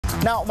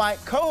Now, my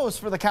co-host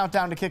for the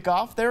countdown to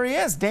kickoff, there he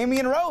is,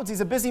 Damian Rhodes.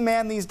 He's a busy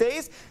man these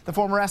days. The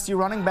former SU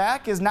running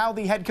back is now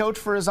the head coach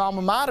for his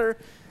alma mater,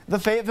 the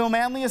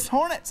Fayetteville-Manlius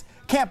Hornets.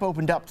 Camp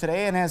opened up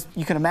today, and as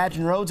you can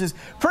imagine, Rhodes is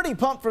pretty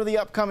pumped for the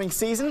upcoming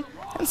season,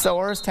 and so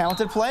are his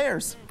talented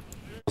players.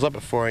 I was up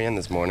at 4 a.m.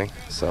 this morning,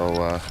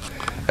 so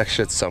that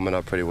should sum it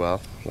up pretty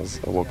well.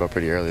 I woke up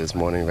pretty early this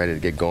morning, ready to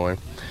get going.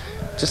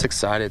 Just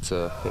excited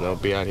to,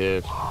 be out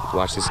here,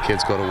 watch these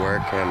kids go to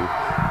work, and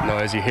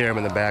as you hear them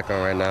in the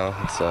background right now,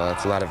 it's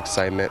a lot of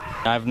excitement.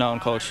 I've known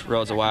Coach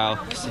Rhodes a while,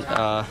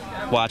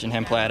 watching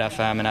him play at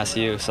FM and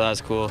SU, so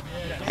that's cool.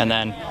 And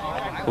then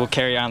we'll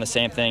carry on the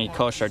same thing. He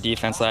coached our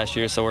defense last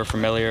year, so we're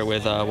familiar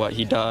with what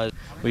he does.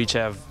 We each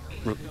have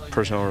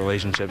personal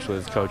relationships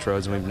with Coach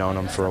Rhodes, and we've known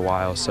him for a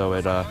while, so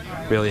it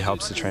really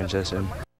helps the transition.